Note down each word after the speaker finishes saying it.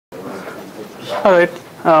All right,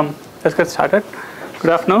 let's get started. Good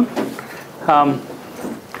afternoon.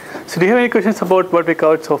 So do you have any questions about what we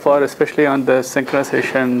covered so far, especially on the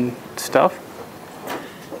synchronization stuff?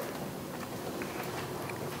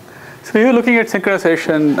 So you're looking at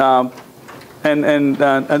synchronization and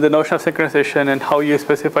the notion of synchronization and how you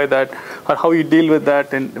specify that or how you deal with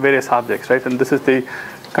that in various objects, right? And this is the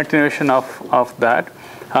continuation of that.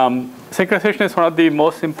 Synchronization is one of the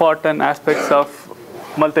most important aspects of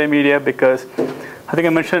multimedia because I think I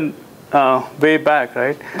mentioned way back,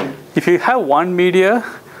 right? If you have one media,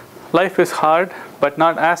 life is hard, but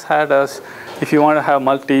not as hard as if you want to have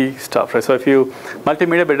multi-stuff, right? So if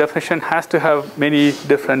multimedia by definition has to have many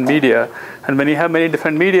different media. And when you have many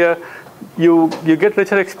different media, you get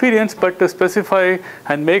richer experience, but to specify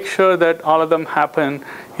and make sure that all of them happen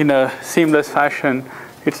in a seamless fashion,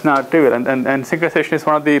 it's not trivial. And synchronization is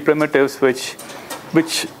one of the primitives which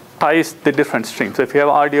ties the different streams. So if you have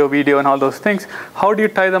audio, video, and all those things, how do you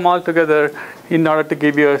tie them all together in order to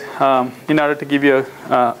give you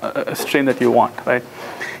a stream that you want, right?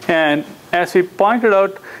 And as we pointed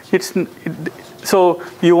out, so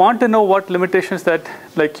you want to know what limitations that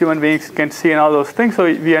like human beings can see and all those things, so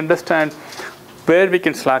we understand where we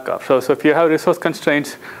can slack off. So if you have resource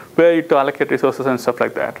constraints, where to allocate resources and stuff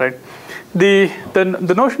like that, right?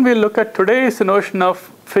 The notion we'll look at today is the notion of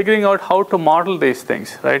figuring out how to model these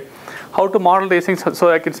things, right? How to model these things so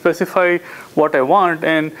I can specify what I want,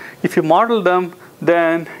 and if you model them,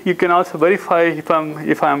 then you can also verify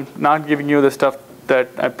if I'm not giving you the stuff that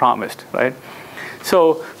I promised, right?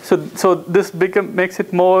 So this makes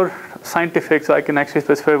it more scientific, so I can actually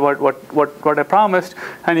specify what I promised,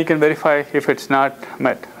 and you can verify if it's not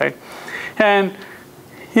met, right? And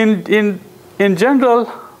in general,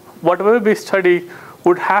 whatever we study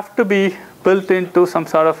would have to be built into some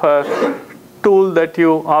sort of a tool that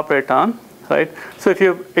you operate on, right? So if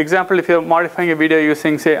you're modifying a video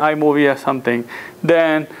using, say, iMovie or something,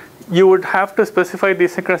 then you would have to specify the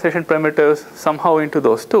synchronization primitives somehow into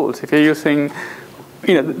those tools. If you're using,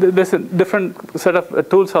 there's a different set of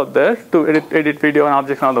tools out there to edit video and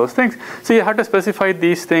objects and all those things. So you have to specify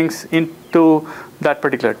these things into that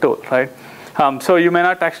particular tool, right? So you may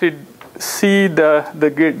not actually see the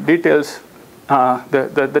details.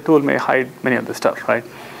 The tool may hide many of the stuff, right?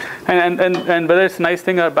 And whether it's a nice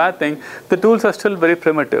thing or a bad thing, the tools are still very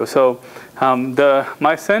primitive. So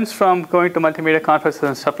my sense from going to multimedia conferences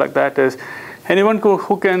and stuff like that is anyone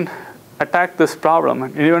who can attack this problem,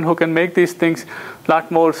 anyone who can make these things a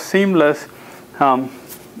lot more seamless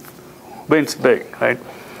wins big, right?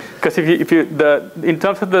 Because in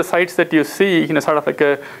terms of the sites that you see, sort of like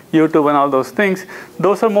a YouTube and all those things,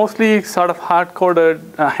 those are mostly sort of hard-coded,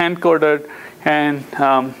 hand-coded, and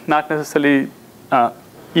not necessarily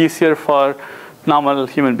easier for normal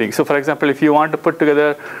human beings. So for example, if you want to put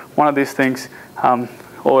together one of these things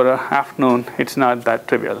over an afternoon, it's not that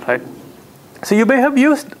trivial, right? So you may have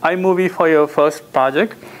used iMovie for your first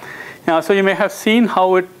project. So you may have seen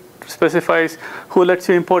how it specifies who lets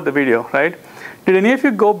you import the video, right? Did any of you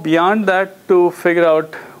go beyond that to figure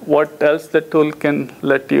out what else the tool can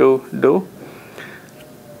let you do?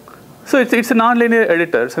 So it's a nonlinear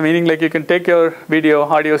editor. So meaning like you can take your video,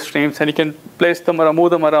 audio streams, and you can place them or move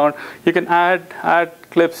them around. You can add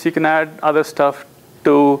clips. You can add other stuff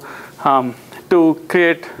to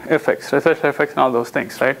create effects, special effects, and all those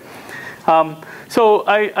things, right? So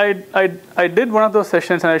I did one of those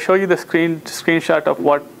sessions, and I show you the screenshot of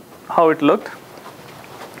how it looked.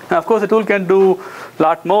 Now, of course, the tool can do a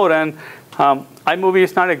lot more, and iMovie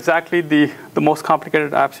is not exactly the most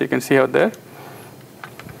complicated apps you can see out there.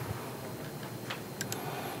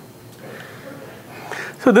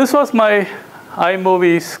 So this was my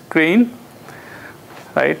iMovie screen,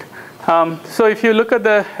 right? So if you look at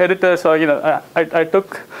the editor, so I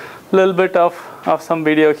took a little bit of some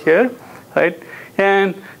video here, right?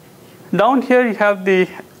 And down here you have the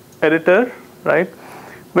editor, right,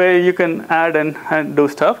 where you can add and do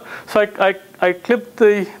stuff. So I clipped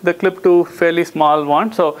the clip to fairly small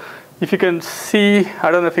one. So if you can see,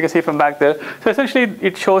 I don't know if you can see from back there. So essentially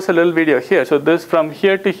it shows a little video here. So this from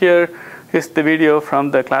here to here is the video from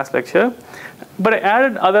the class lecture. But I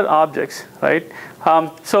added other objects, right?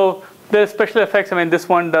 So there's special effects. I mean, this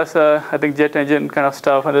one does, I think, jet engine kind of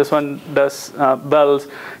stuff, and this one does bells,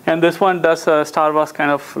 and this one does Star Wars kind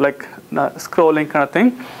of like scrolling kind of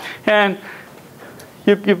thing. And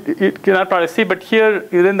you cannot probably see, but here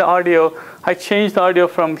within the audio, I changed the audio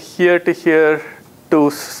from here to here to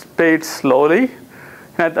play it slowly.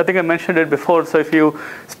 And I think I mentioned it before. So if you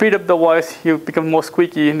speed up the voice, you become more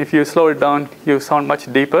squeaky, and if you slow it down, you sound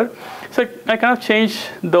much deeper. So I kind of changed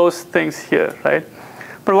those things here, right?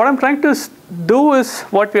 But what I'm trying to do is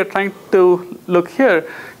what we are trying to look here,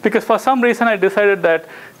 because for some reason I decided that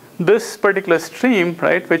this particular stream,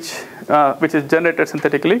 right, which is generated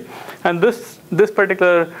synthetically, and this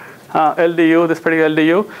particular LDU,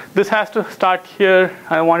 this has to start here.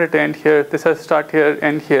 I want it to end here. This has to start here,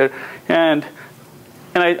 end here, and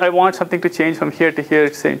I want something to change from here to here,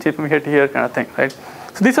 change from here to here, kind of thing, right?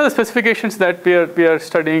 So these are the specifications that we are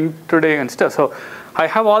studying today and stuff. So I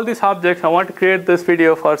have all these objects. I want to create this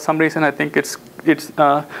video for some reason. I think it's nice,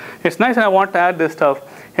 and I want to add this stuff.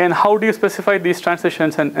 And how do you specify these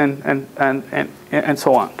transitions and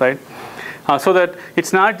so on, right? So that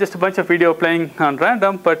it's not just a bunch of video playing on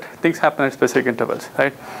random, but things happen at specific intervals,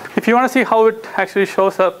 right? If you want to see how it actually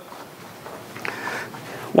shows up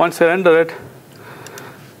once I render it,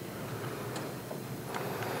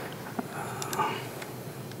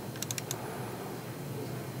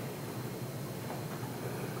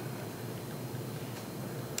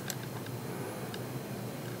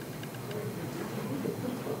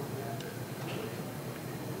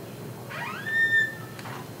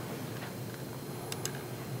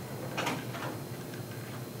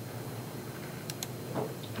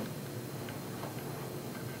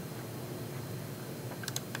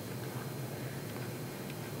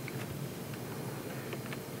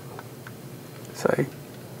 sorry.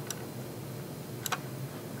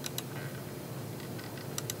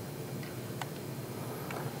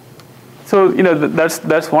 So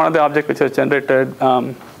that's one of the objects which is generated.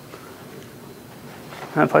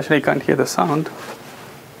 Unfortunately, you can't hear the sound.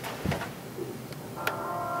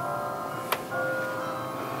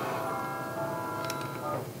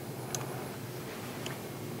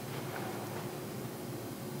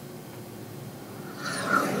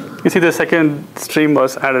 You see the second stream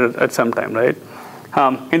was added at some time, right?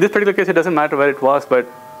 In this particular case, it doesn't matter where it was, but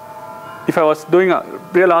if I was doing a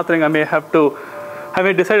real authoring, I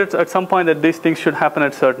may decide at some point that these things should happen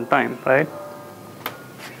at a certain time, right?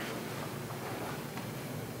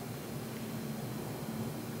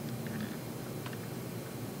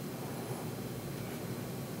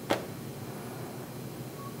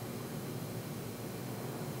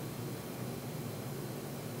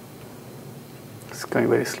 It's going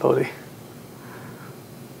very slowly.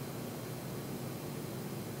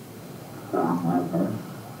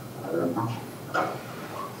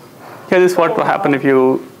 Yeah, this is what will happen if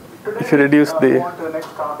you reduce the. Next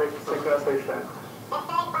topic, synchronization.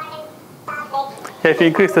 Yeah, if you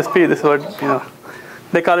increase the speed, this is what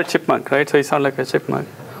they call it chipmunk, right? So you sound like a chipmunk.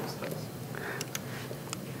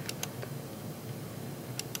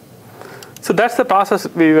 So that's the process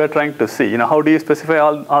we were trying to see. How do you specify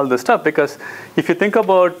all this stuff? Because if you think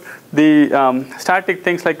about the static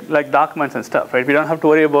things like documents and stuff, right? We don't have to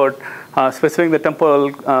worry about specifying the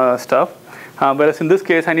temporal stuff. Whereas in this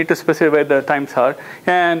case, I need to specify where the times are.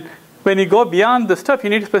 And when you go beyond the stuff, you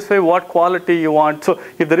need to specify what quality you want. So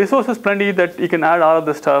if the resource is plenty that you can add all of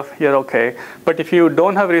the stuff, you're okay. But if you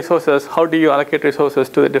don't have resources, how do you allocate resources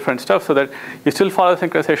to the different stuff so that you still follow the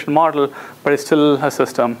synchronization model, but it's still a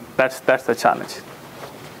system? That's the challenge.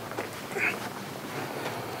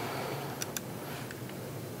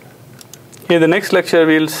 In the next lecture,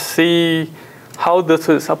 we'll see how this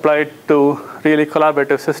is applied to really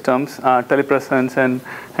collaborative systems, telepresence and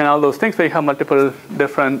all those things where you have multiple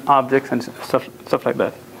different objects and stuff like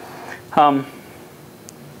that.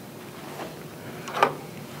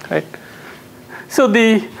 Right. So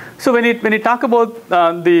when you talk about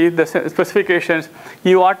the specifications,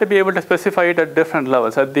 you ought to be able to specify it at different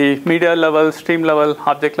levels, at the media level, stream level,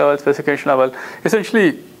 object level, specification level.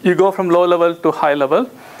 Essentially, you go from low level to high level.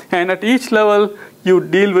 And at each level, you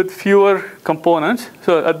deal with fewer components.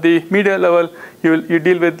 So at the media level, you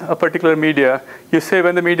deal with a particular media. You say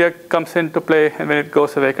when the media comes into play and when it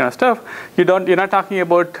goes away, kind of stuff. You're not talking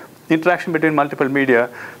about interaction between multiple media.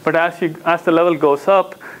 But as the level goes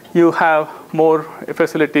up, you have more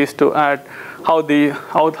facilities to add how the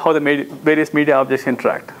various media objects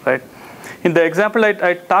interact, right? In the example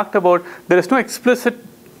I talked about, there is no explicit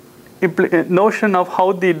notion of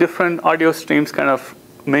how the different audio streams kind of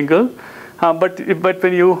mingle, but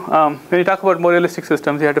when you talk about more realistic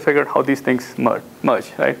systems, you have to figure out how these things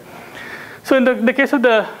merge, right? So in the case of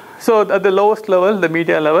at the lowest level, the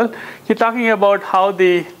media level, you're talking about how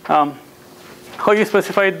how you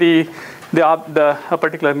specify a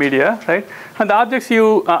particular media, right? And the objects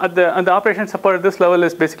and the operation support at this level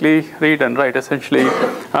is basically read and write. Essentially,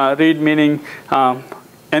 read meaning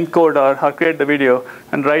encode or create the video,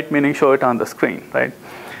 and write meaning show it on the screen, right?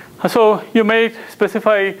 So you may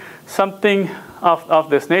specify something of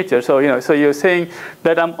this nature. So so you're saying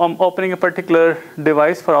that I'm opening a particular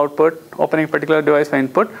device for output, opening a particular device for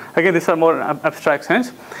input. Again, these are more abstract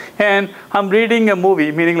sense. And I'm reading a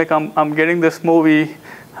movie, meaning like I'm getting this movie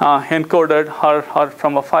encoded or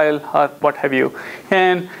from a file or what have you.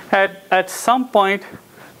 And at some point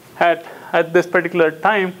at this particular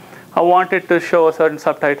time, I want it to show a certain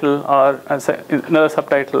subtitle or another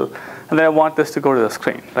subtitle, and then I want this to go to the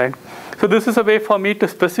screen, right? So this is a way for me to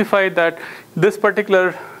specify that this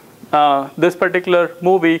particular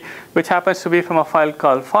movie, which happens to be from a file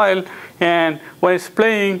called file, and when it's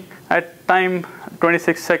playing at time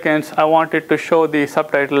 26 seconds, I want it to show the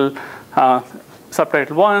subtitle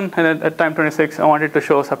subtitle 1, and then at time 26, I want it to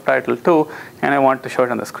show subtitle 2, and I want to show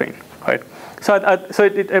it on the screen, right? So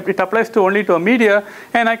it applies only to a media,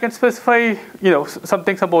 and I can specify some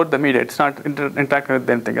things about the media. It's not interacting with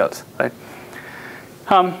anything else, right?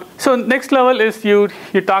 So next level is you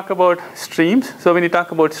talk about streams. So when you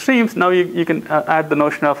talk about streams, now you can add the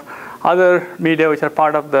notion of other media which are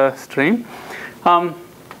part of the stream. And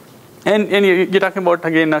you're talking about,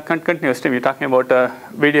 again, a continuous stream. You're talking about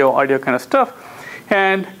video, audio kind of stuff.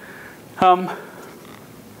 And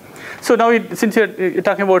so now since you're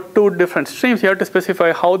talking about two different streams, you have to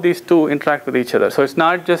specify how these two interact with each other. So it's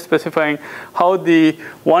not just specifying how the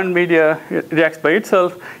one media reacts by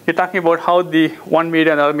itself. You're talking about how the one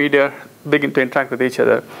media and other media begin to interact with each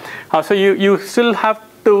other. So you still have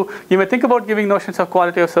to, you may think about giving notions of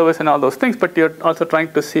quality of service and all those things, but you're also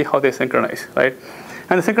trying to see how they synchronize, right?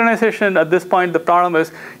 And the synchronization at this point, the problem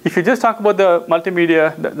is, if you just talk about the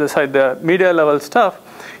multimedia, the media level stuff,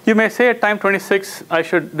 you may say at time 26, I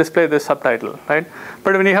should display this subtitle, right?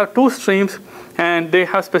 But when you have two streams and they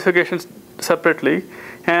have specifications separately,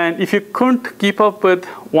 and if you couldn't keep up with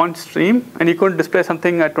one stream and you couldn't display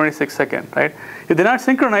something at 26 seconds, right? If they're not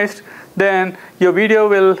synchronized, then your video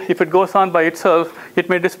will, if it goes on by itself, it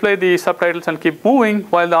may display the subtitles and keep moving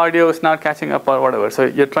while the audio is not catching up or whatever. So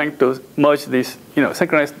you're trying to merge these,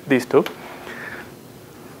 synchronize these two.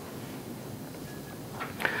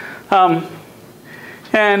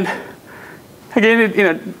 And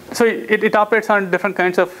again, so it operates on different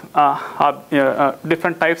kinds of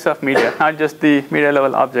different types of media, not just the media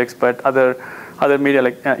level objects, but other media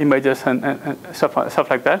like images and stuff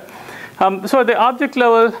like that. So at the object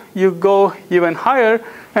level, you go even higher,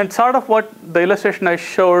 and sort of what the illustration I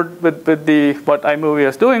showed with what iMovie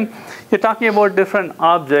is doing, you're talking about different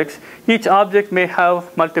objects. Each object may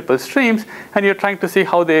have multiple streams, and you're trying to see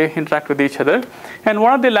how they interact with each other. And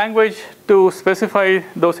one of the language to specify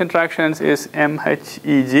those interactions is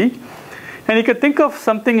MHEG. And you can think of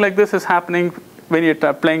something like this as happening when you're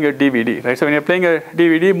playing a DVD, right? So when you're playing a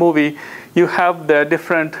DVD movie, you have the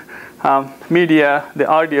different media, the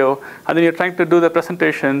audio, and then you're trying to do the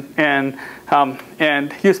presentation, and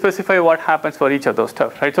you specify what happens for each of those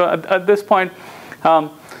stuff, right? So at this point, so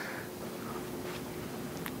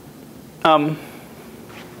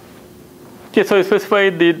you specify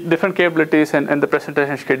the different capabilities and the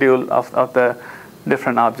presentation schedule of the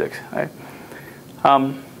different objects, right?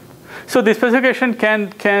 So the specification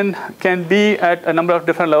can be at a number of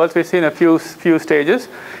different levels. We've seen a few stages.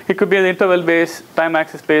 It could be an interval based, time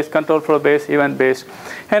axis based, control flow based, event based.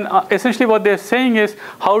 And essentially what they're saying is,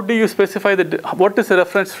 how do you specify what is the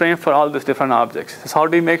reference frame for all these different objects? So how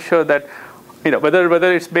do you make sure that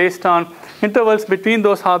whether it's based on intervals between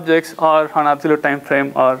those objects or on absolute time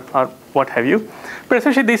frame or what have you. But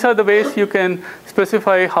essentially these are the ways you can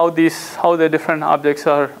specify how the different objects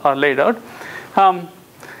are laid out.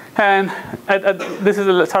 And this is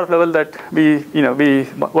the sort of level that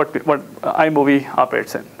what iMovie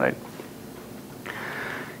operates in, right?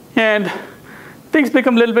 And things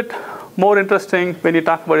become a little bit more interesting when you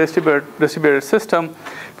talk about distributed system,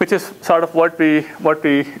 which is sort of what we're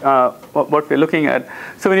looking at.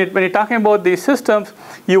 So when you're talking about these systems,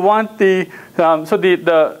 you want the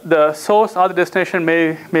source or the destination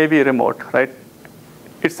may be remote, right?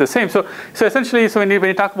 It's the same. So essentially, when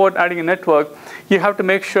you talk about adding a network, you have to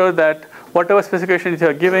make sure that whatever specifications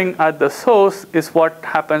you're giving at the source is what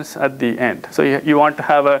happens at the end. So you want to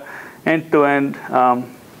have a end-to-end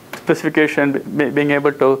specification being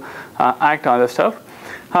able to act on this stuff.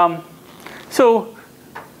 So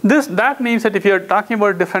that means that if you're talking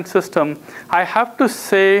about a different system, I have to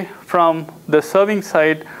say from the serving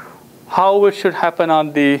side how it should happen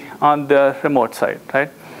on the remote side,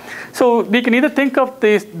 right? So we can either think of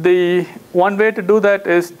the one way to do that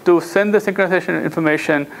is to send the synchronization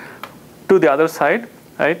information to the other side,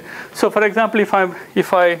 right? So for example, if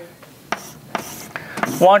I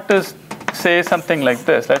want to say something like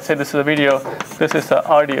this, let's say this is a video, this is the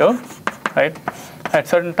audio, right? At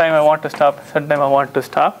certain time I want to stop, certain time I want to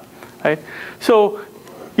stop. right? So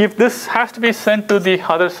if this has to be sent to the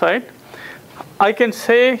other side, I can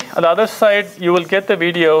say on the other side you will get the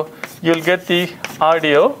video, you'll get the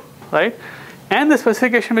audio, right? And the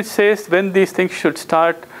specification which says when these things should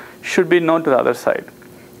start should be known to the other side,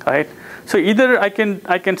 right? So either I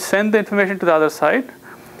can send the information to the other side,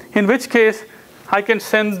 in which case I can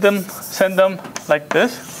send them like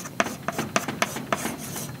this,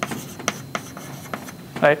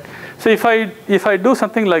 right? So if I do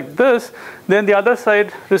something like this, then the other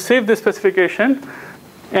side receive the specification,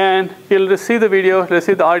 and it'll receive the video,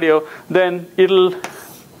 receive the audio, then it'll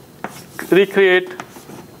recreate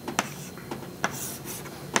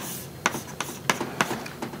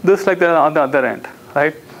this like that on the other end,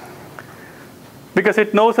 right? Because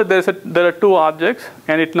it knows that there are two objects,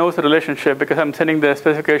 and it knows the relationship because I'm sending the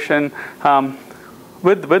specification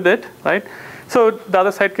with it, right? So the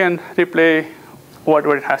other side can replay what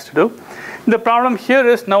it has to do. The problem here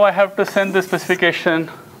is now I have to send the specification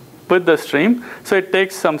with the stream, so it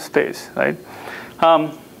takes some space, right?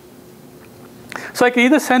 So I can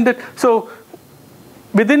either send it, so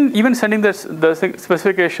within even sending the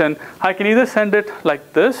specification, I can either send it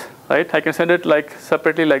like this, right? I can send it like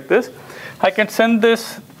separately like this. I can send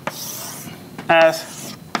this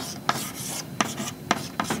as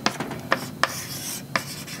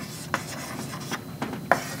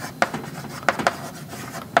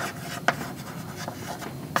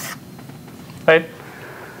right.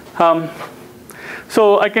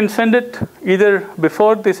 So I can send it either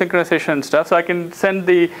before the synchronization stuff. So I can send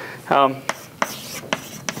the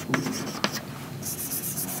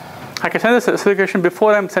specification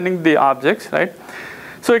before I'm sending the objects, right?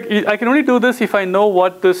 So I can only do this if I know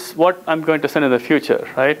what I'm going to send in the future,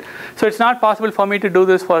 right? So it's not possible for me to do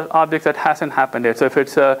this for objects that hasn't happened yet. So if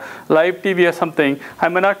it's a live TV or something, I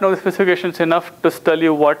may not know the specifications enough to tell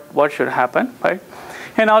you what should happen, right?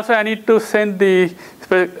 And also I need to send the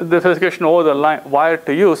specification over the wire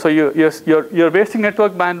to you. So you're wasting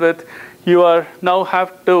network bandwidth. You are now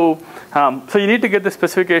have to, so you need to get the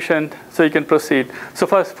specification so you can proceed. So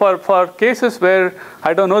for cases where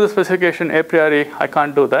I don't know the specification a priori, I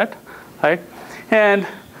can't do that, right? And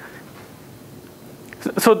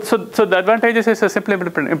so the advantages is a simple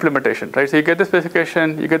implementation, right? So you get the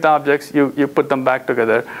specification, you get the objects, you put them back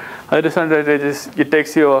together. The disadvantage is it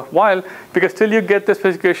takes you a while because till you get the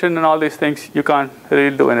specification and all these things, you can't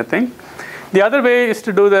really do anything. The other way is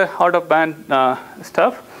to do the out-of-band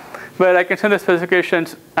stuff, where I can send the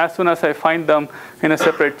specifications as soon as I find them in a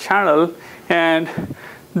separate channel. And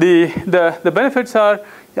the benefits are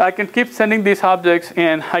I can keep sending these objects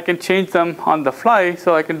and I can change them on the fly,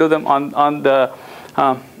 so I can do them on the,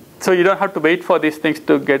 so you don't have to wait for these things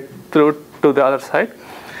to get through to the other side.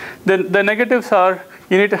 The negatives are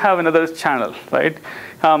you need to have another channel, right?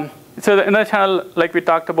 So the another channel, like we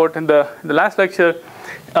talked about in the last lecture,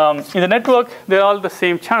 in the network, they're all the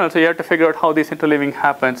same channel, so you have to figure out how this interleaving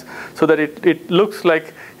happens so that it looks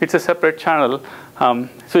like it's a separate channel,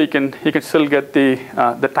 so you can still get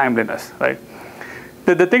the timeliness, right?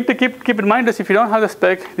 The thing to keep in mind is if you don't have the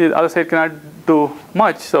spec, the other side cannot do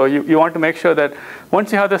much. So you want to make sure that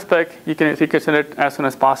once you have the spec, you can send it as soon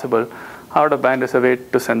as possible. Out of band is a way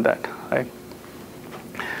to send that, right?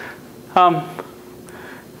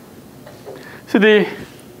 So the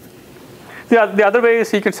other way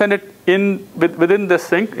is you can send it within the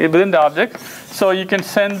sync, within the object. So you can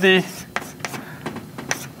send the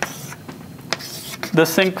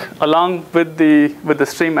sync along with the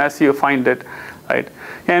stream as you find it, right?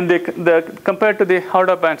 And compared to the out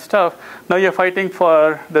of band stuff, now you're fighting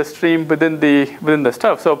for the stream within the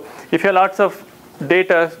stuff. So if you have lots of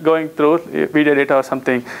data going through, video data or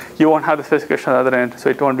something, you won't have the specification on the other end, so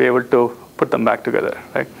it won't be able to put them back together,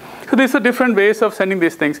 right? So these are different ways of sending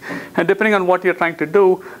these things, and depending on what you're trying to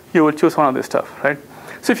do, you will choose one of this stuff, right?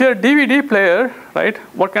 So if you're a DVD player, right,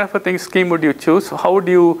 what kind of a scheme would you choose? How would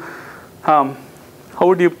you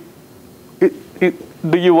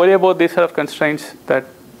do you worry about these sort of constraints that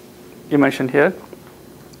you mentioned here,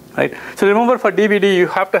 right? So remember, for DVD, you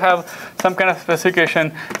have to have some kind of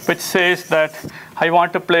specification which says that I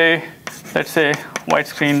want to play, let's say,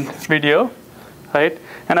 widescreen video, right?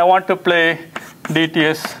 And I want to play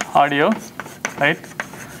DTS audio, right?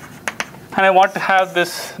 And I want to have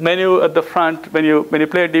this menu at the front when you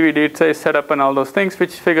play a DVD. It says setup and all those things,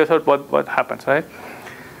 which figures out what happens, right?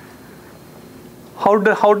 How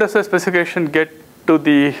does the specification get to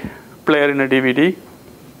the player in a DVD?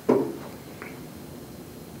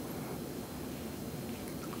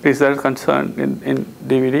 Is there a concern in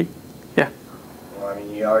DVD? Yeah. Well, I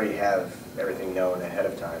mean, you already have everything known ahead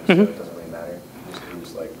of time, so it doesn't really matter. You just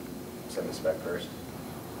use like send the spec first.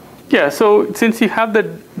 Yeah, so since you have the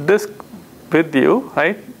disk with you,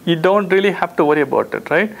 right, you don't really have to worry about it,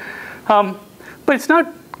 right? But it's not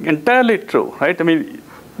entirely true, right? I mean,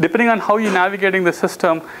 depending on how you're navigating the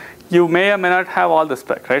system, you may or may not have all the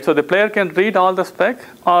spec, right? So the player can read all the spec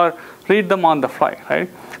or read them on the fly, right?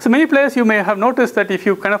 So many players, you may have noticed that if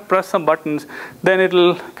you kind of press some buttons, then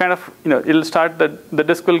it'll kind of, it'll start, the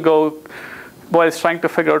disk will go while it's trying to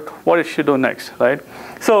figure out what it should do next, right?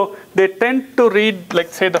 So they tend to read, like,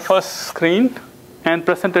 say, the first screen and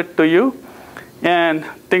present it to you, and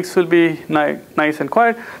things will be nice and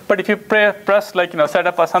quiet. But if you press like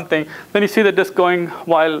setup or something, then you see the disk going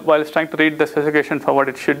while it's trying to read the specification for what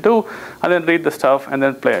it should do, and then read the stuff, and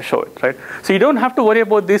then play or show it, right? So you don't have to worry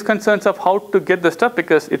about these concerns of how to get the stuff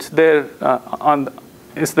because it's there on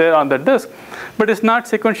the disk, but it's not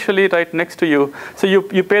sequentially right next to you. So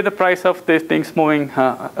you pay the price of these things moving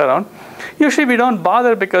around. Usually we don't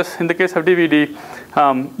bother because in the case of DVD,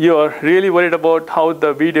 you're really worried about how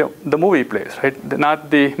the movie plays, right? Not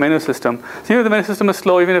the menu system. So if the menu system is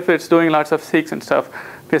slow, even if it's doing lots of seeks and stuff,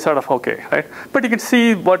 we're sort of okay, right? But you can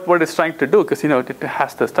see what it's trying to do because it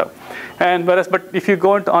has the stuff. And but if you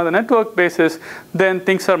go on the network basis, then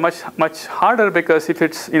things are much harder because if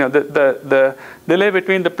it's the delay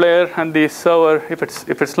between the player and the server, if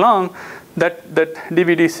it's long, that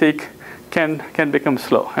DVD seek can become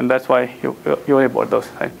slow, and that's why you worry about those,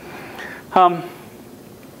 right?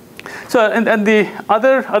 So and the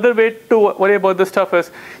other way to worry about this stuff is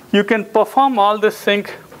you can perform all this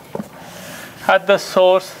sync at the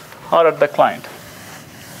source or at the client.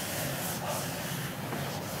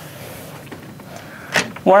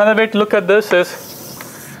 One other way to look at this is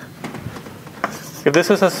if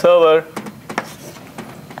this is a server,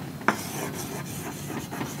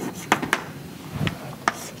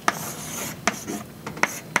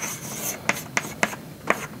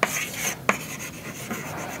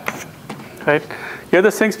 right? You have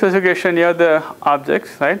the sync specification, you have the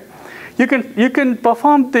objects, right? You can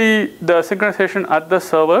perform the synchronization at the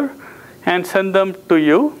server and send them to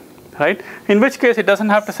you, right? In which case it doesn't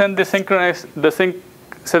have to send the sync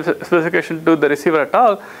specification to the receiver at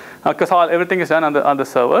all, because everything is done on the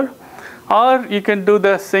server. Or you can do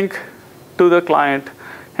the sync to the client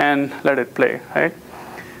and let it play, right?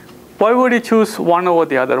 Why would you choose one over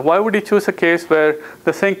the other? Why would you choose a case where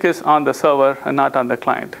the sync is on the server and not on the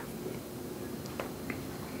client?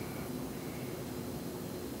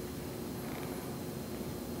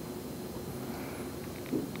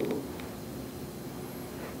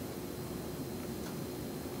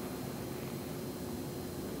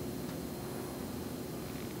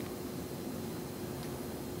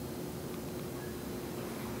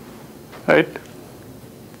 Right? Is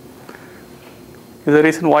there a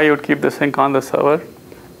reason why you would keep the sync on the server?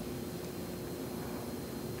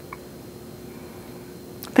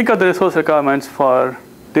 Think of the resource requirements for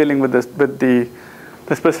dealing with this, with the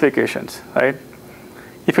specifications, right?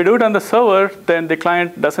 If you do it on the server, then the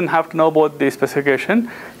client doesn't have to know about the specification.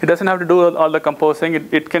 It doesn't have to do all the composing.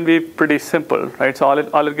 It can be pretty simple, right? So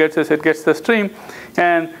all it gets is it gets the stream,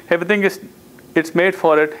 and everything it's made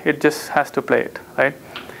for it. It just has to play it, right?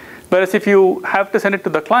 Whereas if you have to send it to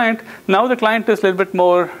the client, now the client is a little bit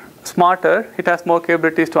more smarter. It has more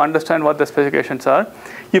capabilities to understand what the specifications are.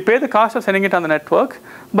 You pay the cost of sending it on the network,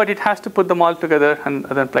 but it has to put them all together and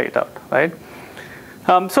then play it out, right?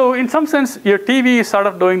 So in some sense, your TV is sort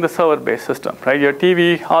of doing the server-based system, right? Your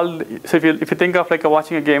TV, so if you think of like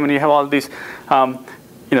watching a game and you have all these,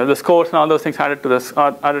 the scores and all those things added to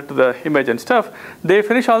the image and stuff, they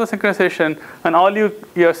finish all the synchronization, and all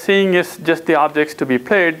you're seeing is just the objects to be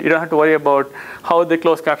played. You don't have to worry about how the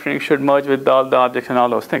closed captioning should merge with all the objects and all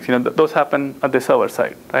those things. Those happen at the server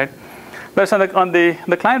side, right? Whereas on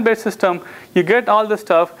the client-based system, you get all the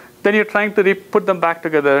stuff, then you're trying to put them back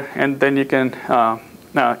together, and then you can,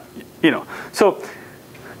 So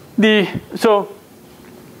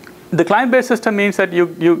the client-based system means that you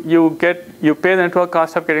pay the network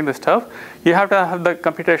cost of getting the stuff. You have to have the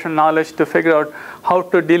computational knowledge to figure out how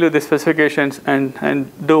to deal with the specifications and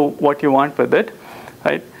do what you want with it,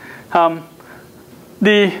 right?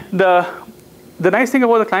 The nice thing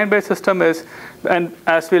about the client-based system is, and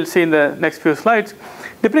as we'll see in the next few slides,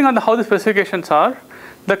 depending on how the specifications are,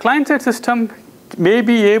 the client-side system may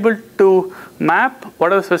be able to map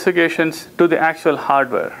what are the specifications to the actual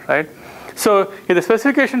hardware, right? So if the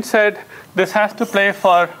specification said this has to play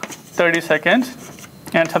for 30 seconds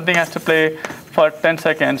and something has to play for 10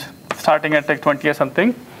 seconds starting at like 20 or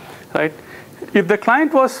something, right? If the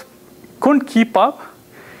client couldn't keep up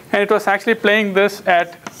and it was actually playing this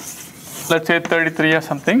at, let's say, 33 or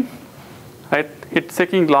something, right? It's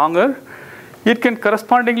taking longer. It can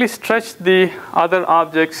correspondingly stretch the other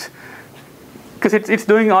objects because it's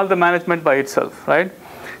doing all the management by itself, right?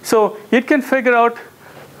 So it can figure out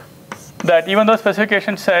that even though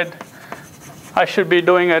specification said I should be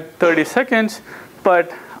doing at 30 seconds,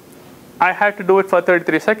 but I had to do it for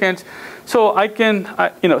 33 seconds. So I can,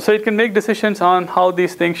 so it can make decisions on how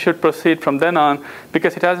these things should proceed from then on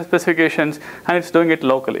because it has the specifications and it's doing it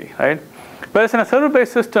locally, right? Whereas in a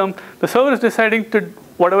server-based system, the server is deciding to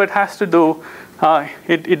whatever it has to do.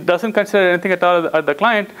 It doesn't consider anything at all at the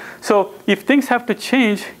client. So if things have to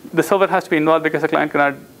change, the server has to be involved because the client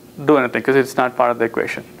cannot do anything because it's not part of the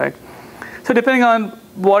equation, right? So depending on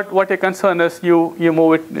what your concern is, you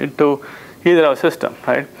move it into either our system,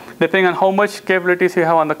 right? Depending on how much capabilities you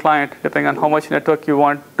have on the client, depending on how much network you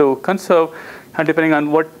want to conserve, and depending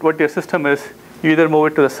on what your system is, you either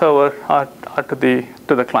move it to the server or to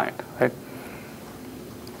the client, right?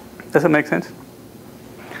 Does it make sense?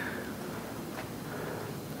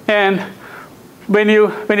 And when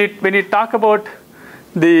you talk about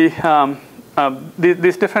this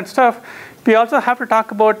different stuff, we also have to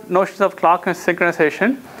talk about notions of clock and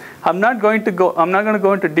synchronization. I'm not going to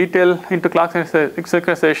go into detail into clock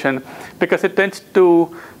synchronization because it tends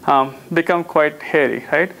to become quite hairy,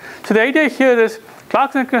 right? So the idea here is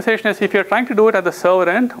clock synchronization is if you're trying to do it at the server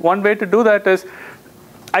end, one way to do that is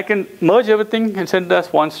I can merge everything and send it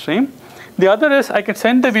as one stream. The other is I can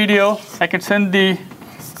send the video. I can send the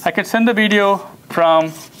video from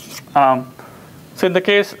so in the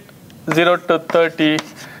case 0 to 30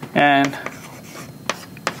 and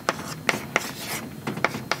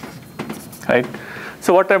right.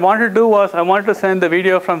 So what I wanted to do was I wanted to send the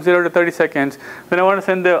video from 0 to 30 seconds. Then I want to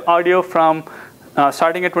send the audio from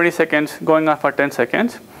starting at 20 seconds, going on for 10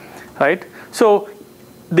 seconds, right? So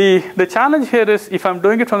the challenge here is if I'm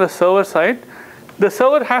doing it from the server side, the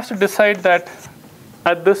server has to decide that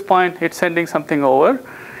at this point it's sending something over,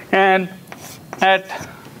 and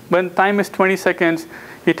when time is 20 seconds,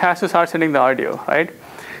 it has to start sending the audio, right?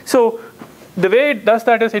 So the way it does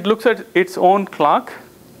that is it looks at its own clock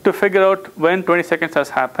to figure out when 20 seconds has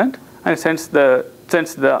happened, and it sends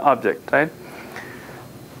the object, right?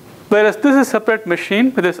 Whereas this is a separate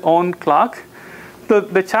machine with its own clock.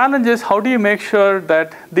 The challenge is how do you make sure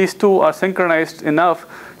that these two are synchronized enough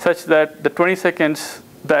such that the 20 seconds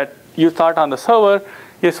that you thought on the server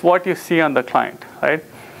is what you see on the client, right?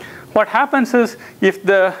 What happens is if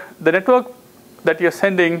the network that you're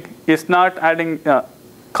sending is not adding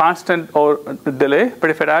constant or delay, but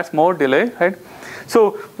if it adds more delay, right?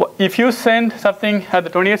 So if you send something at the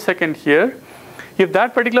 20th second here, if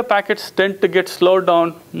that particular packets tend to get slowed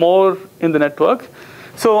down more in the network,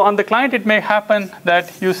 so on the client it may happen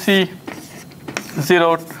that you see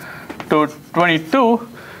 0 to 22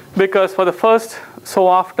 because for the first so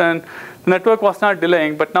often the network was not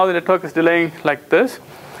delaying, but now the network is delaying like this.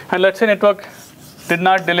 And let's say network did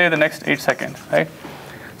not delay the next 8 seconds, right?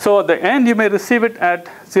 So at the end you may receive it at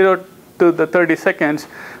 0 to the 30 seconds,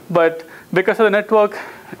 but because of the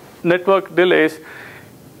network delays,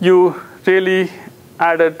 you really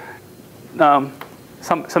added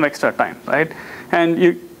some extra time, right?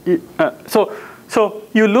 And so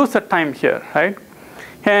you lose the time here, right?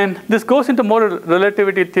 And this goes into more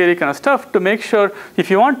relativity theory kind of stuff to make sure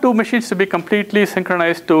if you want two machines to be completely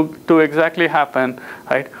synchronized to exactly happen,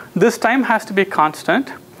 right? This time has to be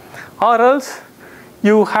constant, or else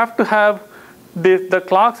you have to have the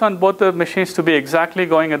clocks on both the machines to be exactly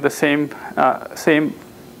going at the same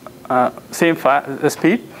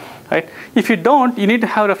speed, right? If you don't, you need to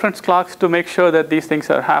have reference clocks to make sure that these things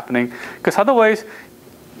are happening, because otherwise,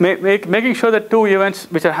 making sure that two events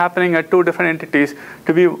which are happening at two different entities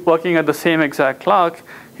to be working at the same exact clock,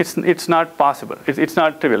 it's not possible. It's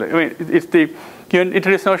not trivial. I mean, you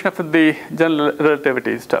introduce notion of the general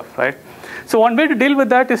relativity stuff, right? So one way to deal with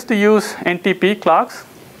that is to use NTP clocks,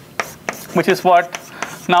 which is what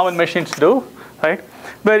now machines do, right?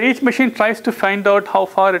 Where each machine tries to find out how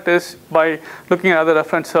far it is by looking at other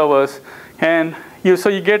reference servers, and so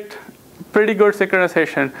you get pretty good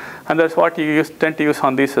synchronization, and that's what you tend to use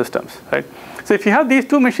on these systems, right? So if you have these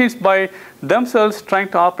two machines by themselves trying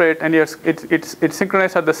to operate, and it's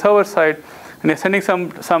synchronized at the server side, and you're sending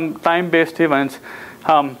some time-based events,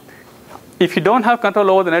 if you don't have control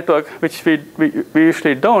over the network, which we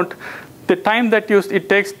usually don't, the time that it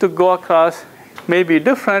takes to go across may be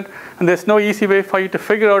different, and there's no easy way for you to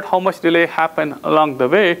figure out how much delay happened along the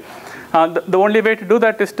way. The only way to do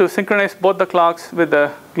that is to synchronize both the clocks with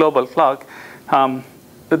the global clock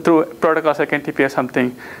through protocols like NTP or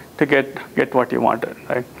something to get what you wanted,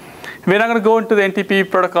 right? We're not going to go into the NTP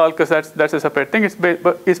protocol because that's a separate thing.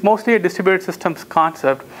 It's mostly a distributed systems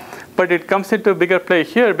concept. but it comes into bigger play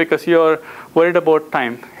here because you're worried about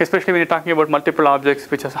time, especially when you're talking about multiple objects,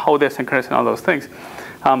 which is how they're synchronized and all those things.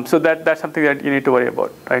 So that's something that you need to worry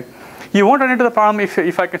about, right? You won't run into the problem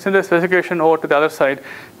if I can send the specification over to the other side,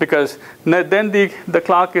 because then the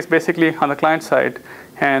clock is basically on the client side,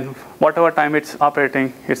 and whatever time it's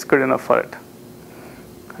operating, it's good enough for it,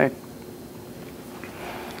 right?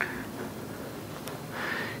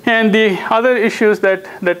 And the other issues that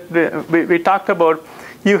we talked about,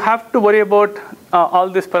 you have to worry about all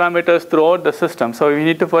these parameters throughout the system. So you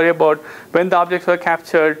need to worry about when the objects are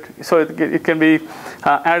captured, so it can be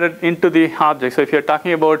added into the object. So if you're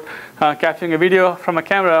talking about capturing a video from a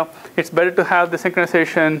camera, it's better to have the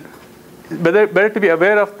synchronization, better to be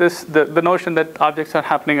aware of this, the notion that objects are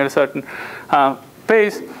happening at a certain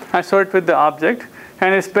pace, and store it with the object.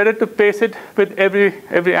 And it's better to pace it with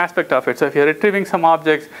every aspect of it. So if you're retrieving some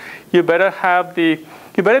objects, you better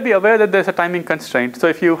be aware that there's a timing constraint. So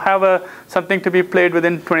if you have something to be played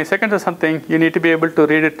within 20 seconds or something, you need to be able to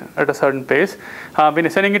read it at a certain pace. When you're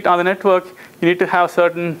sending it on the network, you need to have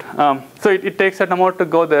certain, so it takes that amount to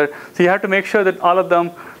go there. So you have to make sure that all of them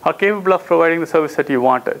are capable of providing the service that you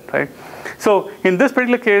wanted, right? So in this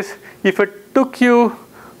particular case, if it took you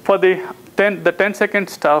for the 10-second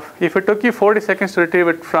stuff, if it took you 40 seconds to retrieve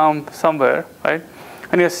it from somewhere, right,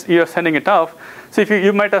 and you're sending it off, so if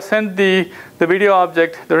you might have sent the video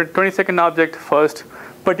object, the 20-second object first,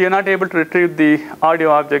 but you're not able to retrieve the audio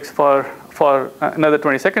objects for another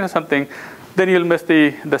 20 seconds or something, then you'll miss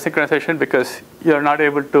the synchronization because you're not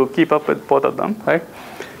able to keep up with both of them, right?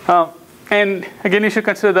 And again, you should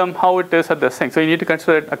consider them how it is at the sync. So you need to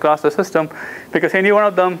consider it across the system, because any one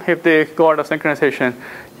of them, if they go out of synchronization,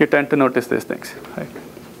 you tend to notice these things, right?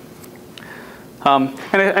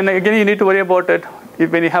 And again, you need to worry about it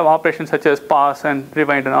when you have operations such as pause and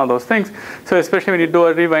rewind and all those things. So especially when you do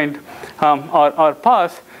a rewind or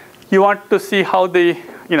pause, you want to see how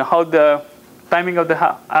the timing of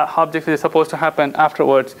the objects is supposed to happen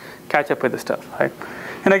afterwards catch up with the stuff, right?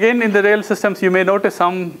 And again, in the real systems, you may notice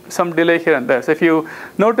some delay here and there. So if you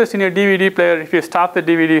notice in your DVD player, if you stop the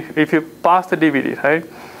DVD, if you pause the DVD, right?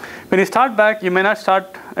 When you start back, you may not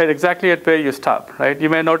start exactly at where you stop, right? You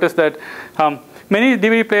may notice that many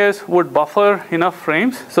DVD players would buffer enough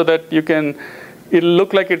frames so that it'll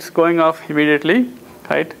look like it's going off immediately,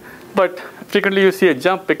 right? But frequently you see a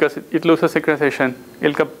jump because it loses synchronization.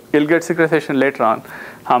 You'll get synchronization later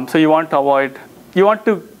on. So you want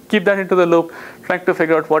to keep that into the loop, trying to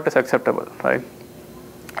figure out what is acceptable, right?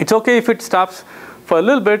 It's okay if it stops for a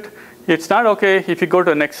little bit. It's not okay if you go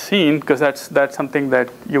to the next scene, because that's something that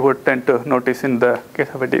you would tend to notice in the case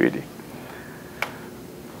of a DVD.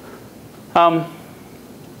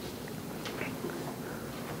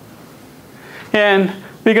 And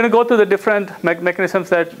we're going to go through the different mechanisms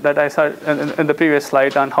that I saw in the previous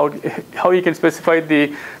slide on how you can specify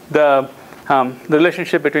the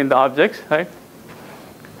relationship between the objects, right?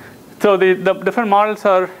 So the different models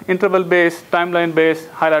are interval-based, timeline-based,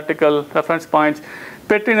 hierarchical, reference points,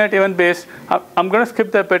 Petri net event-based. I'm going to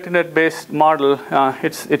skip the Petri net-based model.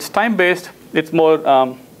 It's time-based. It's more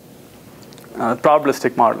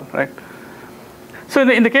probabilistic model, right? So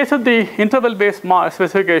in the case of the interval-based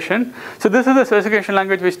specification, so this is the specification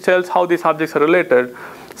language which tells how these objects are related.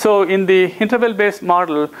 So in the interval-based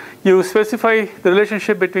model, you specify the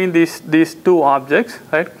relationship between these two objects,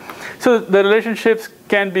 right? So the relationships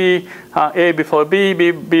can be A before B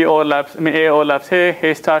overlaps, A overlaps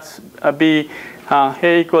A starts B,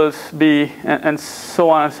 A equals B, and so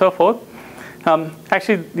on and so forth.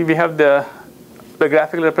 Actually, we have the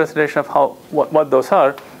graphical representation of what those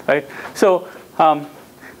are, right? So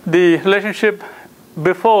the relationship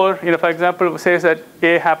before, for example, says that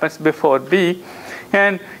A happens before B,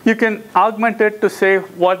 and you can augment it to say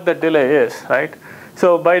what the delay is, right?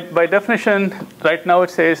 So by definition, right now it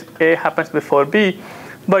says A happens before B,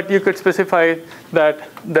 but you could specify that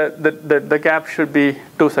the gap should be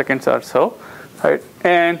 2 seconds or so, right?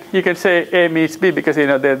 And you can say A meets B because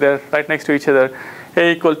they're right next to each other.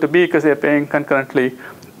 A equal to B because they're playing concurrently,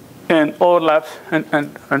 and overlaps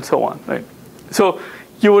and so on, right? So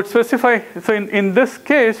you would specify. So in this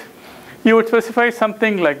case, you would specify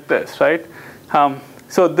something like this, right?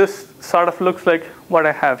 So this sort of looks like what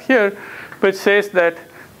I have here, which says that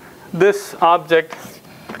this object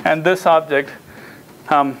and this object,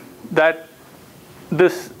 that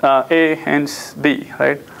this A ends B,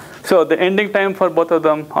 right? So the ending time for both of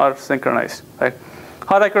them are synchronized, right?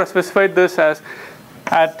 Or I could have specified this as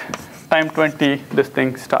at time 20, this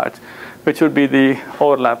thing starts, which would be the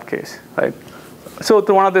overlap case, right? So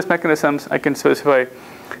through one of these mechanisms, I can specify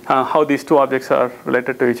how these two objects are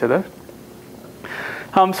related to each other.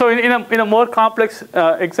 So in a more complex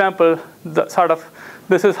example,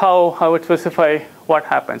 this is how I would specify what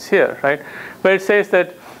happens here, right? Where it says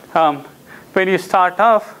that when you start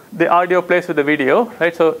off, the audio plays with the video,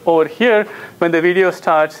 right? So over here, when the video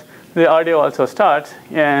starts, the audio also starts,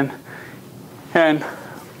 and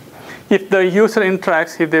if the user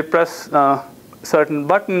interacts, if they press certain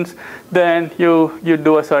buttons, then you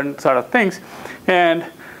do a certain sort of things, and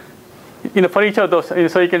for each of those,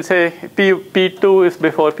 so you can say P2 is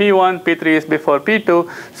before P1, P3 is before P2.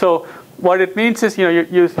 So what it means is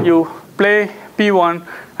you play P1,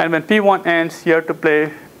 and when P1 ends, you have to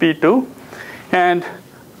play P2, and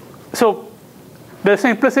so there's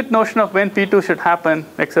an implicit notion of when P2 should happen,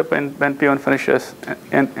 except when P1 finishes,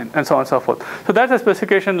 and so on and so forth. So that's a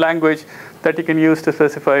specification language that you can use to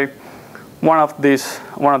specify one of the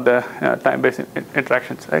time-based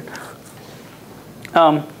interactions, right?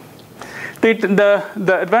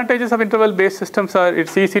 The advantages of interval-based systems are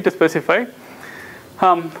it's easy to specify,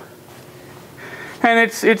 and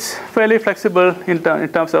it's fairly flexible in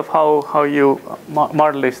terms of how you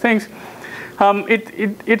model these things.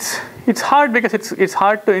 It's hard because it's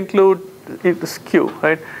hard to include skew,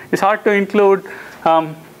 right? It's hard to include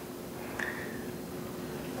how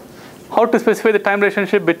to specify the time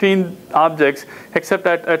relationship between objects except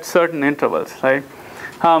at certain intervals, right?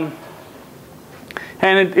 And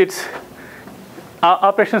it's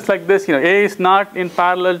operations like this, A is not in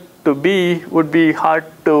parallel to B would be hard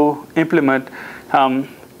to implement.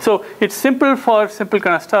 So it's simple for simple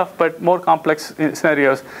kind of stuff, but more complex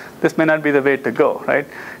scenarios, this may not be the way to go, right?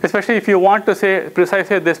 Especially if you want to say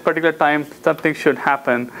precisely at this particular time something should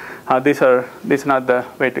happen, these are not the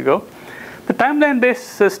way to go. The timeline-based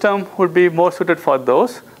system would be more suited for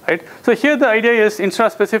those, right? So here the idea is instead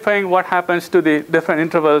of specifying what happens to the different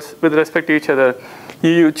intervals with respect to each other,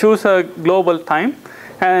 you choose a global time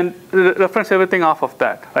and reference everything off of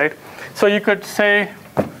that, right? So you could say,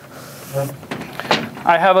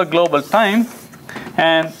 I have a global time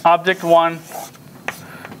and object 1.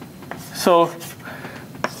 So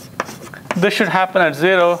this should happen at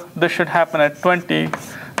 0. This should happen at 20.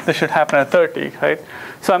 This should happen at 30, right?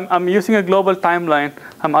 So I'm using a global timeline.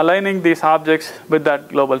 I'm aligning these objects with that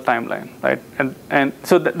global timeline, right? And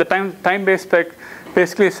so the time-based spec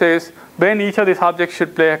basically says when each of these objects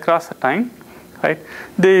should play across the time, right?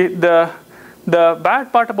 The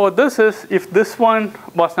bad part about this is if this one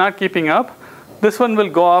was not keeping up, this one will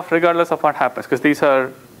go off regardless of what happens, because these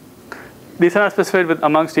are not specified with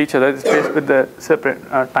amongst each other. It's based with the separate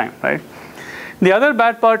time, right? The other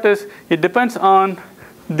bad part is it depends on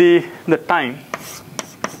the time,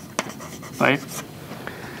 right?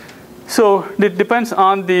 So it depends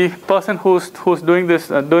on the person who's doing this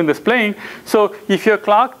playing. So if your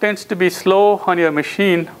clock tends to be slow on your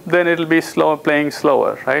machine, then it'll be playing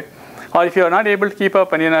slower, right? Or if you're not able to keep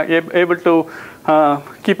up and you're not able to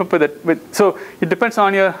keep up with it, so it depends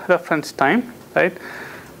on your reference time, right?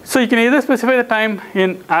 So you can either specify the time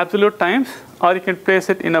in absolute times, or you can place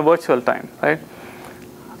it in a virtual time, right?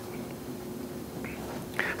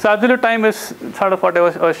 So absolute time is sort of what I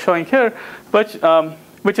was showing here, which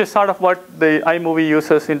is sort of what the iMovie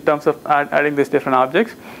uses in terms of adding these different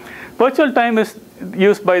objects. Virtual time is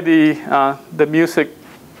used by the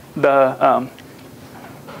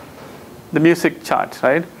music charts,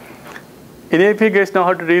 right? Any of you guys know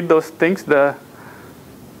how to read those things?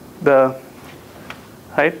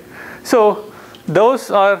 Right? So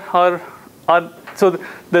those are so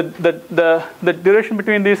the duration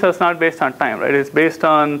between these is not based on time, right? It's based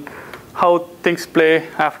on how things play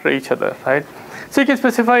after each other, right? So you can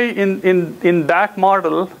specify in that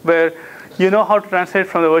model where you know how to translate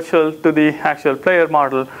from the virtual to the actual player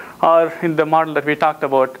model, or in the model that we talked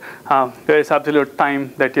about, there is absolute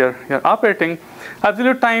time that you're operating.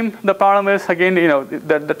 Absolute time, the problem is, again,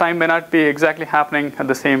 the time may not be exactly happening at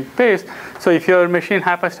the same pace. So if your machine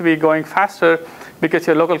happens to be going faster because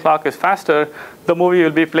your local clock is faster, the movie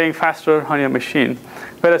will be playing faster on your machine.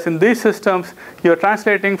 Whereas in these systems, you're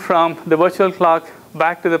translating from the virtual clock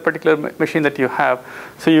back to the particular machine that you have.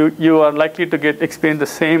 So you are likely to experience the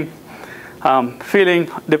same feeling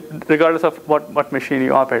regardless of what machine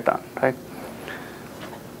you operate on, right?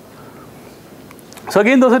 So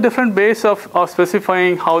again, those are different ways of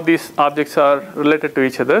specifying how these objects are related to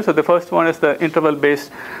each other. So the first one is the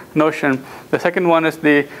interval-based notion. The second one is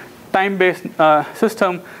the time-based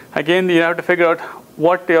system. Again, you have to figure out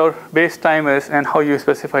what your base time is and how you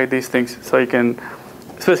specify these things so you can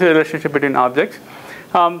specify the relationship between objects.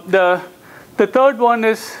 The third one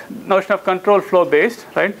is notion of control flow based,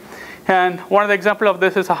 right? And one of the examples of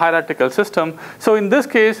this is a hierarchical system. So in this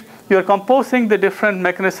case, you're composing the different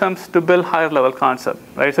mechanisms to build higher level concept,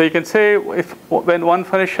 right? So you can say when one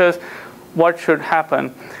finishes, what should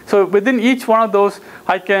happen. So within each one of those,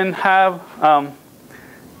 I can have,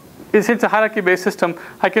 since it's a hierarchy-based system,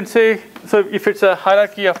 I can say, so if it's a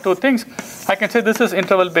hierarchy of two things, I can say this is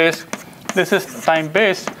interval-based, this is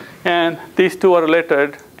time-based, and these two are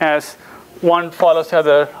related as one follows the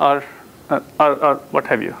other or what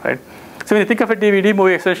have you, right? So when you think of a DVD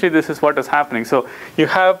movie, essentially this is what is happening. So you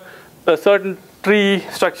have a certain tree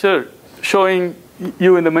structure showing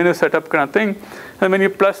you in the menu setup kind of thing, and when you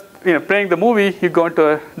playing the movie, you go into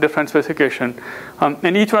a different specification,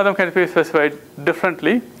 and each one of them can be specified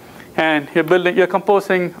differently, and you're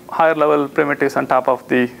composing higher level primitives on top of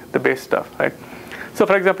the base stuff, right? So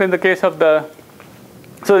for example, in the case of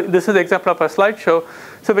so this is the example of a slideshow.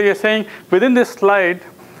 So when you're saying within this slide,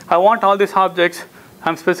 I want all these objects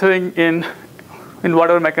I'm specifying in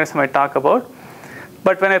whatever mechanism I talk about.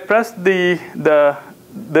 But when I press this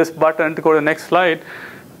button to go to the next slide,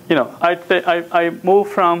 I move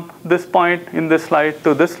from this point in this slide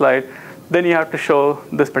to this slide. Then you have to show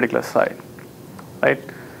this particular slide, right?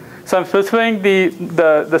 So I'm specifying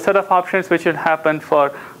the set of options which should happen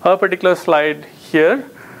for a particular slide here,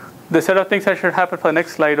 the set of things that should happen for the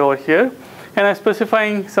next slide over here, and I'm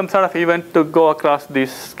specifying some sort of event to go across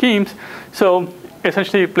these schemes. So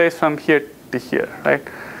essentially it plays from here to here, right?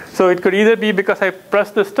 So it could either be because I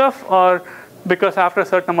press this stuff or because after a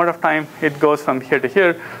certain amount of time it goes from here to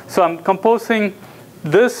here. So I'm composing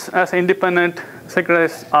this as an independent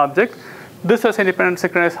synchronized object, this as an independent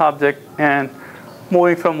synchronized object, and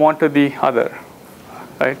moving from one to the other,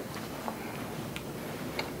 right?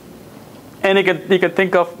 And you can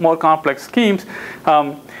think of more complex schemes.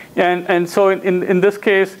 And so in this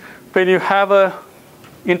case, when you have a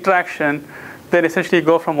interaction, then essentially you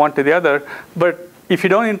go from one to the other. But if you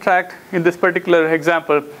don't interact in this particular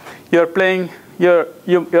example, you're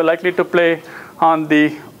likely to play on the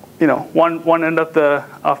one end of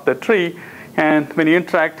the tree, and when you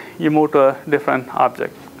interact, you move to a different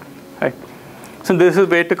object, right? So this is a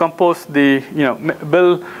way to compose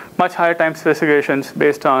build much higher time specifications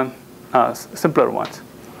based on simpler ones.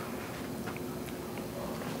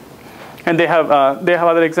 And they have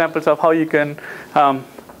other examples of how you can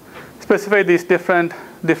specify these different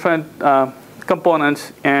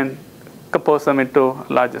components and compose them into a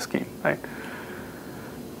larger scheme, right?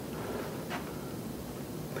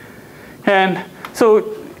 And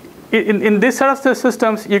so in this set of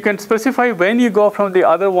systems, you can specify when you go from the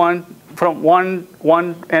other one, from one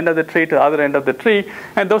end of the tree to the other end of the tree,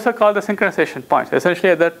 and those are called the synchronization points. Essentially,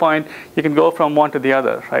 at that point, you can go from one to the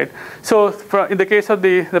other, right? So in the case of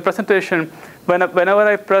the presentation, whenever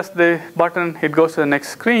I press the button, it goes to the next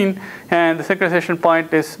screen, and the synchronization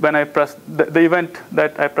point is when I press the event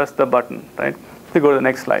that I press the button, right, to go to the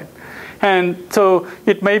next slide. And so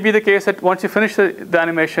it may be the case that once you finish the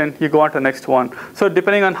animation, you go on to the next one. So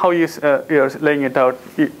depending on how you're laying it out,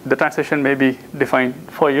 the transition may be defined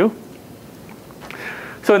for you.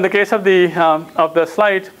 So in the case of the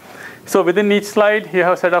slide, so within each slide, you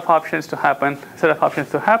have a set of options to happen,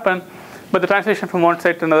 but the transition from one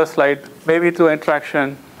slide to another slide may be through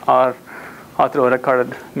interaction or through a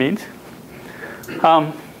recorded means.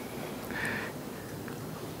 And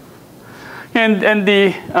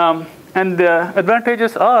the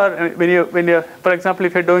advantages are when you, for example,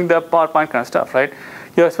 if you're doing the PowerPoint kind of stuff, right?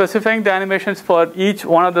 You're specifying the animations for each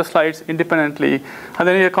one of the slides independently, and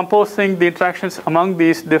then you're composing the interactions among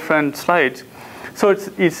these different slides. So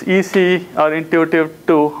it's easy or intuitive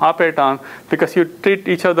to operate on because you treat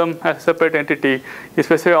each of them as a separate entity. You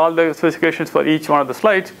specify all the specifications for each one of the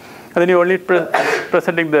slides, and then you're only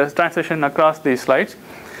presenting the transition across these slides.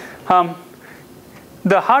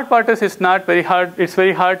 The hard part is it's not very hard. It's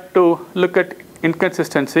very hard to look at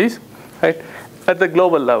inconsistencies, right, at the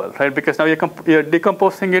global level, right? Because now you're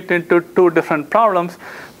decomposing it into two different problems.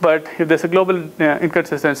 But if there's a global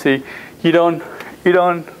inconsistency, you don't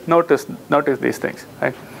notice these things,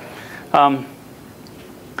 right?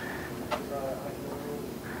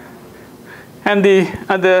 And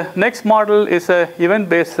the next model is a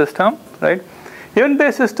event-based system, right?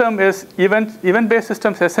 Event-based systems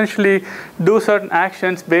essentially do certain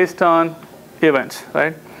actions based on events,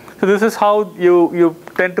 right? So this is how you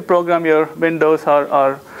tend to program your windows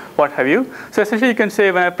or what have you. So essentially you can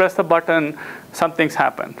say when I press the button, something's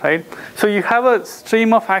happened, right? So you have a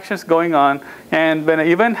stream of actions going on, and when an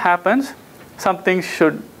event happens, something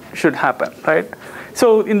should happen, right?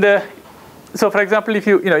 So for example, if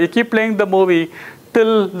you keep playing the movie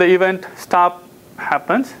till the event stop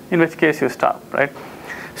happens, in which case you stop, right?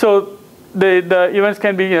 So the events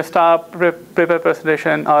can be a stop, prepare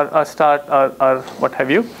presentation, or start, or what have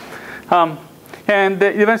you. And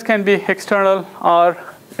the events can be external or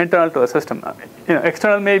internal to a system.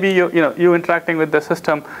 External may be you interacting with the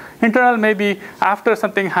system. Internal may be after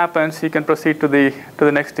something happens, you can proceed to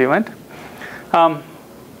the next event.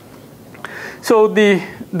 So again,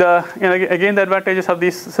 the advantages of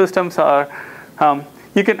these systems are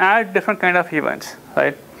you can add different kind of events,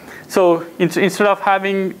 right? So instead of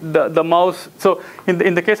having the mouse, so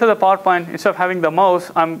in the case of the PowerPoint, instead of having the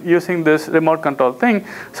mouse, I'm using this remote control thing.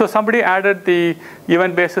 So somebody added the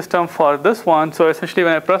event-based system for this one. So essentially,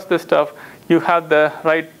 when I press this stuff, you have the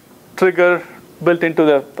right trigger built into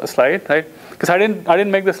the slide, right? Because I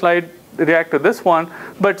didn't make the slide react to this one,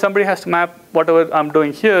 but somebody has to map whatever I'm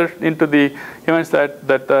doing here into the events that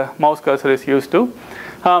the mouse cursor is used to.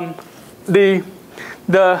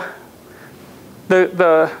 The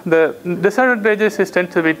disadvantages is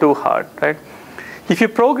tend to be too hard, right? If you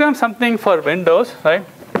program something for Windows, right?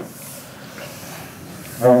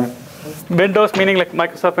 Windows meaning like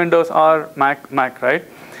Microsoft Windows or Mac, right?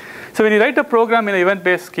 So when you write a program in an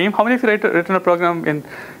event-based scheme, how many of you written a program in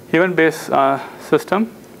event-based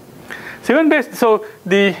system? So event-based, so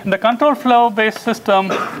the control flow-based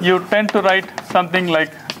system, you tend to write something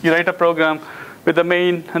like you write a program with the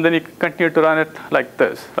main, and then you continue to run it like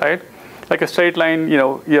this, right? Like a straight line,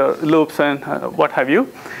 your loops and what have you.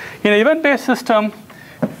 In an event-based system,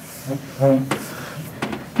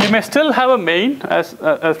 you may still have a main as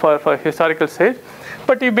for historical sake,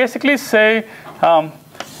 but you basically say,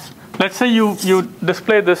 let's say you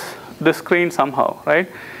display this screen somehow, right?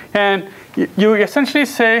 And you essentially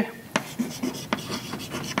say,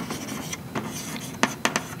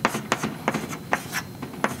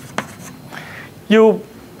 you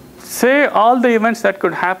say all the events that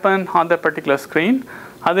could happen on that particular screen,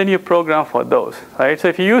 and then you program for those, right? So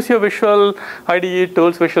if you use your Visual IDE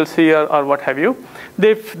tools, Visual C or what have you,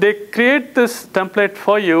 they create this template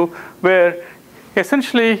for you where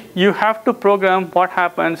essentially you have to program what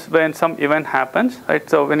happens when some event happens, right?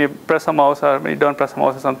 So when you press a mouse or when you don't press a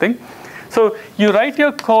mouse or something. So you write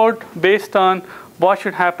your code based on what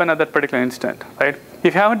should happen at that particular instant, right?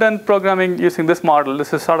 If you haven't done programming using this model,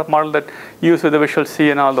 this is sort of model that you use with the Visual C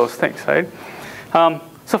and all those things, right?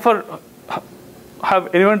 So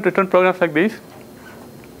have anyone written programs like these?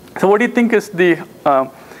 So what do you think is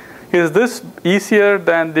is this easier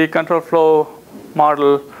than the control flow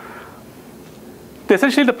model?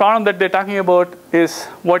 Essentially, the problem that they're talking about is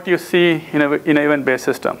what you see in an event-based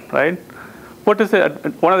system, right? What is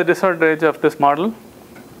one of the disadvantages of this model?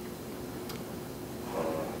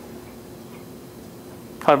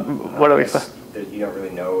 Or what are we? That you don't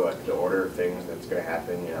really know the order of things that's going to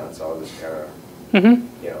happen. It's all just kind of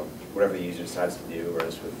whatever the user decides to do.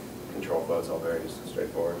 Whereas with control flow, it's all very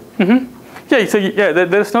straightforward. Yeah. So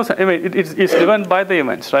there's no. I mean, it's driven by the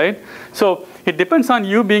events, right? So it depends on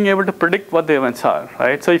you being able to predict what the events are,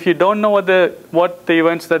 right? So if you don't know what the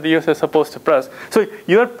events that the user is supposed to press, so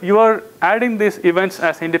you are adding these events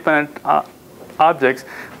as independent objects,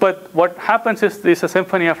 but what happens is there's a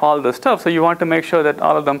symphony of all this stuff, so you want to make sure that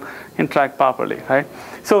all of them interact properly, right?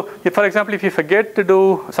 So for example, if you forget to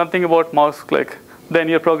do something about mouse click, then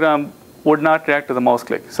your program would not react to the mouse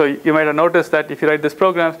click. So you might have noticed that if you write this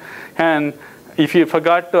program and if you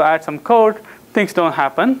forgot to add some code, things don't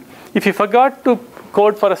happen. If you forgot to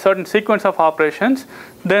code for a certain sequence of operations,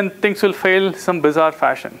 then things will fail some bizarre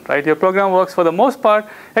fashion, right? Your program works for the most part,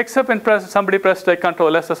 except when somebody pressed like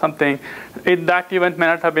Control S or something. That event may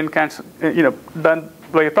not have been done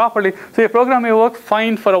very properly. So your program may work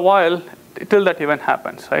fine for a while till that event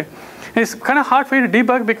happens, right? And it's kind of hard for you to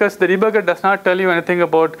debug because the debugger does not tell you anything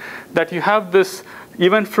about that you have this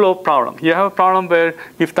event flow problem. You have a problem where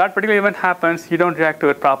if that particular event happens, you don't react to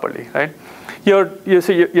it properly, right? Your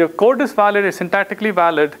code is valid, it's syntactically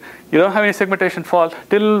valid, you don't have any segmentation fault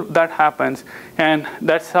till that happens, and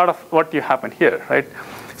that's sort of what you happen here, right?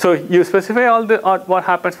 So you specify what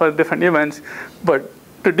happens for different events, but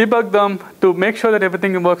to debug them, to make sure that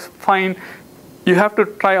everything works fine, you have to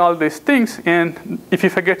try all these things, and if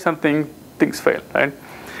you forget something, things fail, right?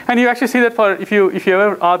 And you actually see that if you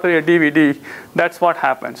ever author a DVD, that's what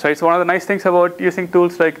happens, right? So one of the nice things about using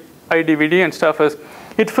tools like iDVD and stuff is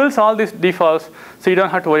it fills all these defaults, so you don't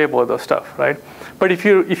have to worry about those stuff, right? But if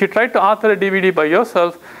you try to author a DVD by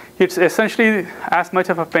yourself, it's essentially as much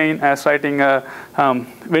of a pain as writing a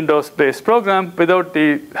Windows-based program without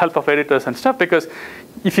the help of editors and stuff, because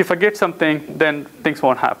if you forget something, then things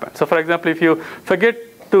won't happen. So for example, if you forget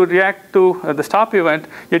to react to the stop event,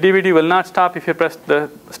 your DVD will not stop if you press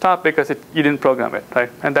the stop because you didn't program it, right?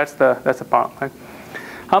 And that's the problem, right?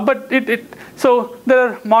 But so there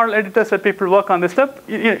are model editors that people work on this stuff.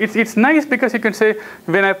 It's nice because you can say,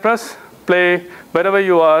 when I press play, wherever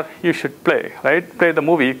you are, you should play, right? Play the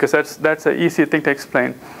movie, because that's an easy thing to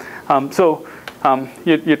explain.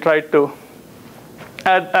 You try to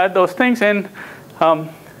add those things, and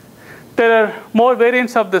there are more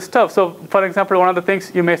variants of this stuff. So for example, one of the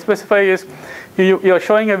things you may specify is you're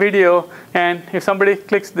showing a video, and if somebody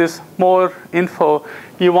clicks this more info,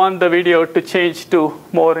 you want the video to change to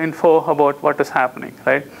more info about what is happening,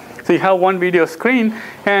 right? So you have one video screen,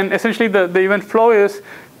 and essentially the event flow is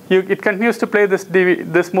it continues to play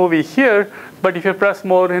this movie here, but if you press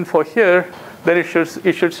more info here, then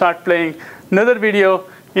it should start playing another video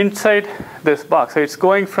inside this box. So it's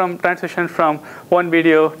going from transition from one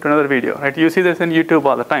video to another video, right? You see this in YouTube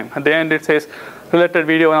all the time. At the end, it says related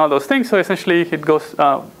video and all those things. So essentially, it goes.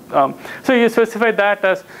 So you specify that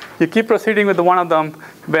as you keep proceeding with one of them.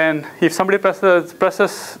 When if somebody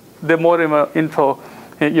presses the more info,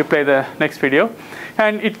 you play the next video,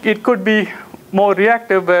 and it could be more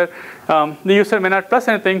reactive, where the user may not press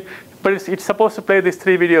anything, but it's supposed to play these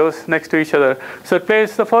 3 videos next to each other. So it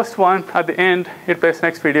plays the first one, at the end, it plays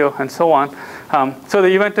next video, and so on. So the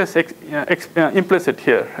event is implicit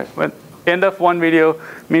here. When end of one video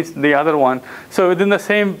means the other one. So within the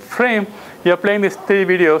same frame, you're playing these 3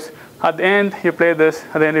 videos. At the end, you play this.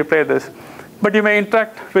 At the end, you play this. But you may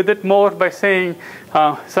interact with it more by saying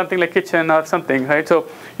something like kitchen or something, right? So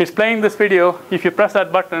it's playing this video. If you press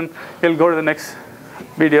that button, it'll go to the next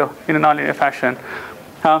video in a nonlinear fashion.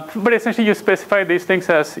 But essentially, you specify these things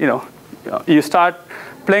as, you start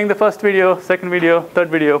playing the first video, second video, third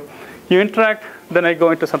video. You interact, then I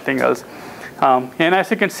go into something else. And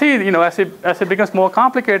as you can see, as it becomes more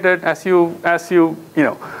complicated, the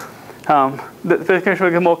specification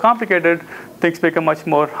becomes more complicated, things become much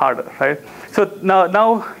more harder, right? So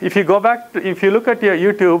now if you go back, if you look at your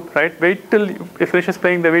YouTube, right, wait till it finishes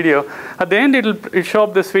playing the video. At the end, it'll show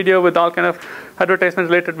up this video with all kind of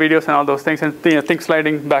advertisement-related videos and all those things, and things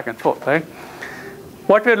sliding back and forth, right?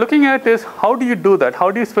 What we're looking at is, how do you do that?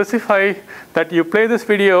 How do you specify that you play this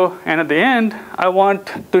video, and at the end, I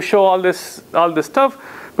want to show all this stuff,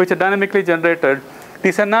 which are dynamically generated.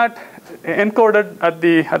 These are not encoded at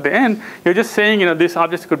the end. You're just saying, these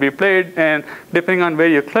objects could be played, and depending on where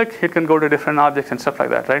you click, it can go to different objects and stuff like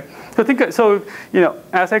that, right? So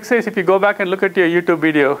as X says, if you go back and look at your YouTube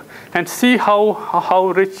video and see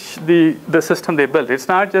how rich the system they built. It's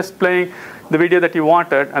not just playing the video that you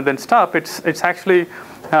wanted and then stop. It's actually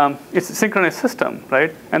it's a synchronized system,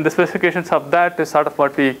 right? And the specifications of that is sort of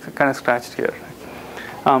what we kind of scratched here.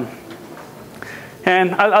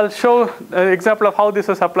 And I'll show an example of how this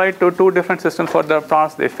was applied to 2 different systems for the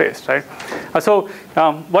problems they faced, right? So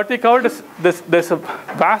what we covered is there's a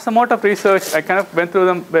vast amount of research. I kind of went through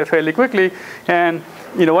them fairly quickly. And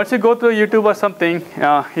once you go through YouTube or something,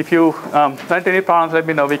 if you run into any problems, let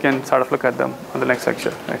me know. We can sort of look at them on the next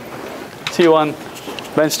section. Right? See you on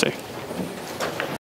Wednesday.